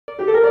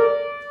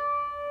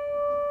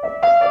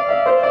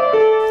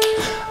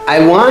I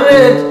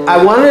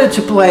wanted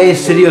to play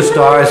City of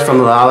Stars from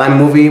the La La Land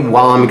movie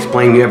while I'm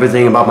explaining you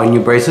everything about my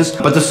new braces,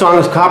 but the song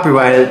is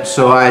copyrighted,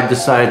 so I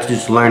decided to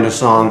just learn the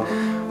song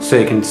so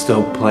it can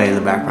still play in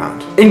the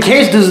background. In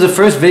case this is the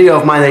first video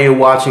of mine that you're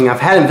watching, I've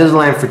had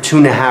Invisalign for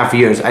 2.5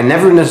 years. I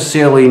never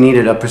necessarily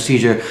needed a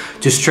procedure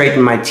to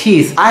straighten my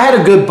teeth. I had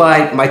a good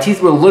bite, my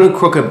teeth were a little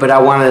crooked, but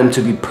I wanted them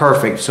to be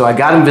perfect. So I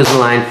got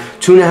Invisalign.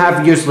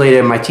 2.5 years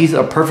later, my teeth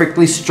are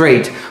perfectly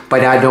straight,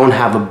 but I don't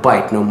have a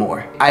bite no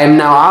more. I am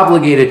now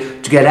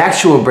obligated to get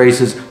actual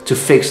braces to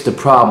fix the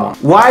problem.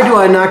 Why do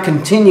I not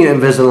continue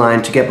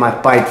Invisalign to get my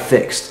bite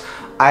fixed?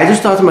 I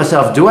just thought to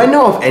myself, do I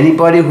know of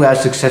anybody who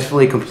has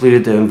successfully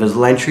completed the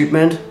Invisalign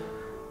treatment?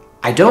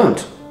 I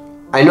don't.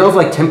 I know of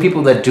like 10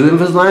 people that do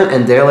Invisalign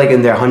and they're like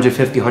in their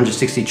 150,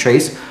 160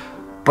 trace,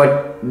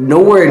 but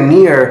nowhere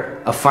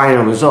near a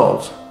final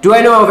result. Do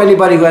I know of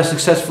anybody who has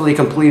successfully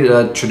completed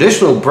a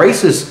traditional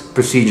braces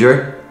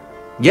procedure?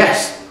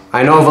 Yes,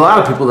 I know of a lot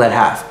of people that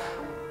have.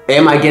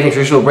 Am I getting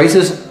traditional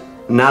braces?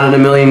 Not in a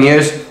million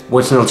years.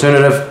 What's an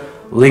alternative?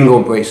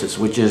 Lingual braces,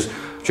 which is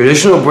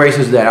traditional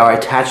braces that are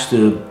attached to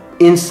the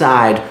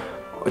inside,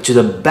 to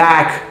the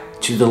back,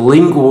 to the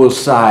lingual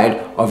side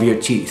of your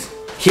teeth.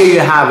 Here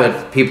you have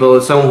it, people.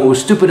 It's someone who was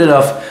stupid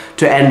enough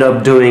to end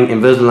up doing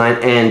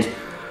Invisalign and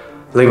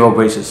lingual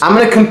braces. I'm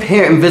gonna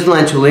compare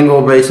Invisalign to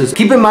lingual braces.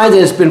 Keep in mind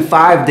that it's been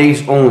 5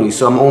 days only,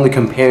 so I'm only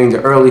comparing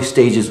the early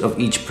stages of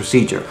each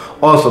procedure.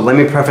 Also, let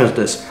me preface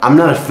this. I'm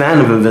not a fan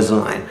of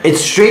Invisalign. It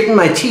straightened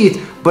my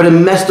teeth, but it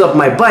messed up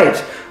my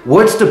bite.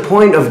 What's the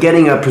point of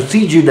getting a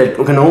procedure that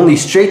can only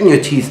straighten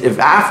your teeth if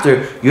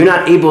after you're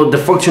not able, the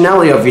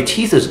functionality of your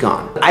teeth is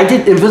gone? I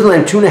did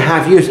Invisalign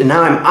 2.5 years and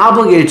now I'm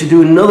obligated to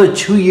do another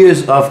 2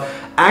 years of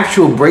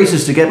actual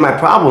braces to get my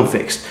problem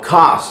fixed.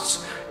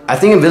 Costs. I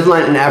think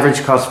Invisalign on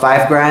average costs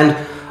 5 grand.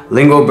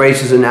 Lingual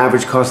braces on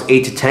average cost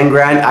 8 to 10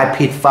 grand. I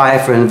paid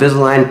 5 for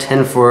Invisalign,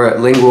 10 for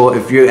lingual.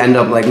 If you end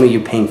up like me,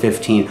 you're paying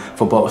 15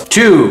 for both.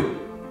 2.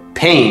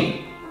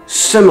 Pain.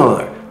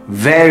 Similar.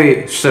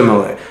 Very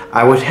similar.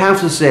 I would have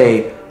to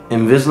say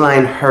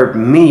Invisalign hurt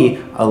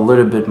me a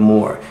little bit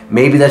more.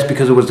 Maybe that's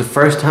because it was the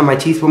first time my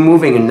teeth were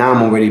moving and now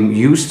I'm already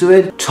used to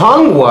it.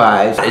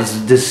 Tongue-wise,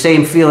 it's the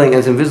same feeling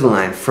as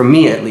Invisalign, for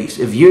me at least.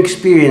 If you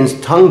experience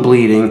tongue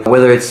bleeding,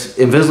 whether it's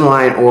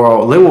Invisalign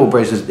or lingual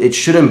braces, you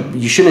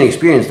shouldn't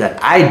experience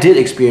that. I did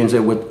experience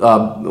it with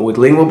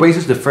lingual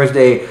braces. The first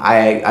day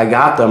I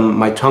got them,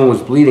 my tongue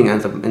was bleeding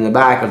in the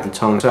back of the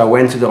tongue. So I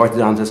went to the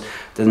orthodontist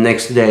the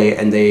next day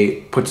and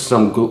they put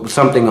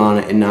something on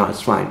it and now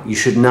it's fine. You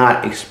should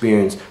not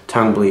experience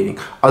tongue bleeding.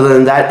 Other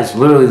than that, it's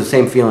literally the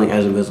same feeling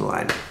as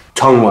Invisalign.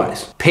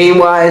 Tongue-wise.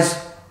 Pain-wise,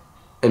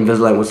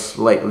 Invisalign was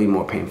slightly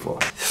more painful.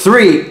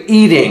 3,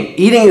 eating.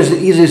 Eating is the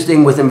easiest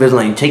thing with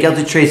Invisalign. You take out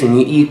the trays and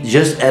you eat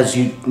just as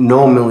you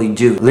normally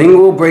do.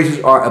 Lingual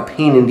braces are a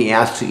pain in the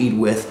ass to eat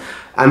with.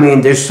 I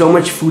mean, there's so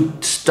much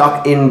food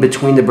stuck in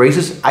between the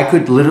braces. I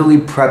could literally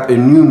prep a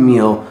new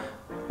meal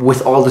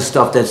with all the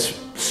stuff that's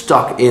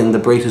stuck in the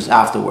braces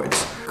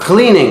afterwards.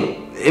 Cleaning.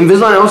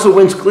 Invisalign also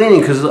wins cleaning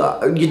because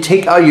you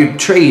take out your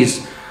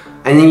trays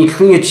and then you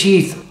clean your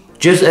teeth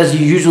just as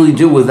you usually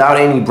do without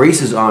any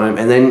braces on them,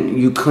 and then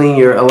you clean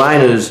your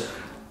aligners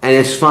and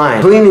it's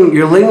fine. Cleaning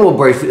your lingual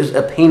braces is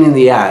a pain in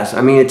the ass.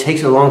 I mean, it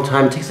takes a long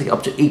time. It takes like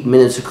up to 8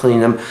 minutes to clean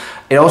them.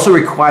 It also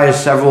requires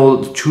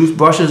several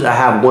toothbrushes. I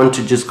have one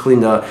to just clean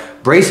the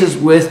braces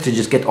with, to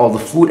just get all the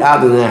food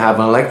out, and then I have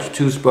an electric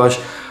toothbrush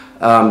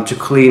to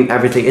clean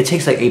everything. It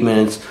takes like 8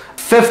 minutes.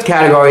 5th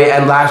category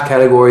and last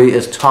category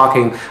is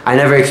talking. I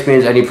never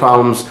experienced any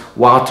problems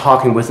while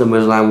talking with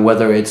Invisalign,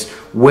 whether it's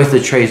with the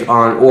trays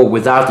on or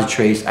without the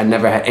trays. I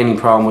never had any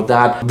problem with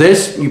that.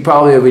 This, you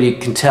probably already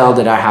can tell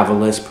that I have a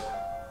lisp.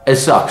 It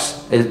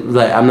sucks.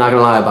 I'm not gonna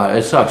lie about it.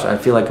 It sucks. I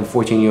feel like a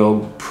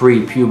 14-year-old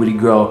pre-puberty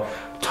girl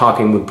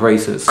talking with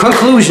braces.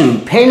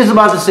 Conclusion, pain is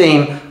about the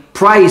same.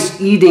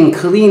 Price, eating,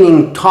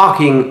 cleaning,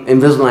 talking,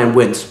 Invisalign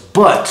wins.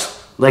 But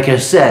like I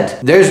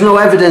said, there's no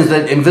evidence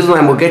that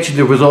Invisalign will get you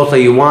the results that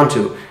you want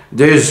to.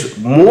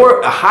 There's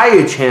a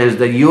higher chance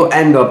that you'll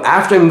end up,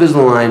 after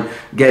Invisalign,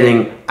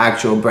 getting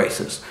actual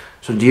braces.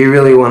 So do you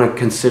really want to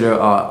consider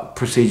a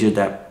procedure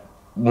that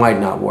might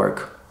not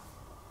work?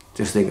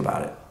 Just think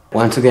about it.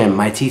 Once again,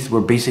 my teeth were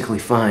basically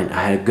fine.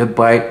 I had a good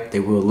bite, they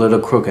were a little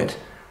crooked.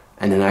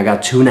 And then I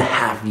got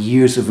 2.5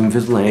 years of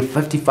Invisalign,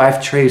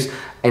 55 trays,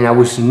 and I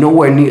was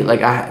nowhere near,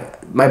 like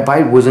my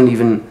bite wasn't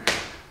even.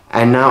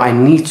 And now I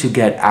need to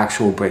get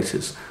actual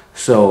braces.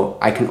 So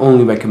I can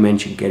only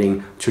recommend you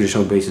getting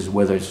traditional braces,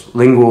 whether it's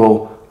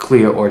lingual,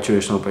 clear, or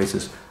traditional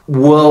braces.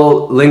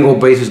 Will lingual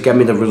braces get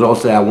me the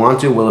results that I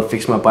want to? Will it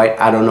fix my bite?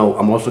 I don't know.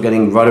 I'm also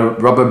getting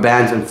rubber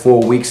bands in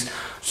 4 weeks.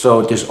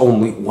 So there's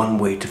only one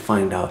way to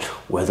find out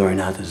whether or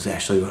not this is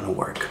actually gonna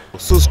work.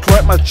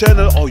 Subscribe my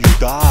channel or you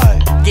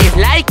die. Give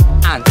like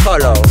and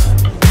follow.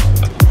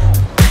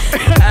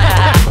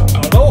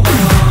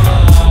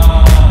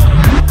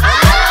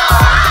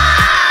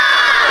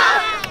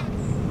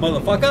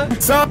 Motherfucker.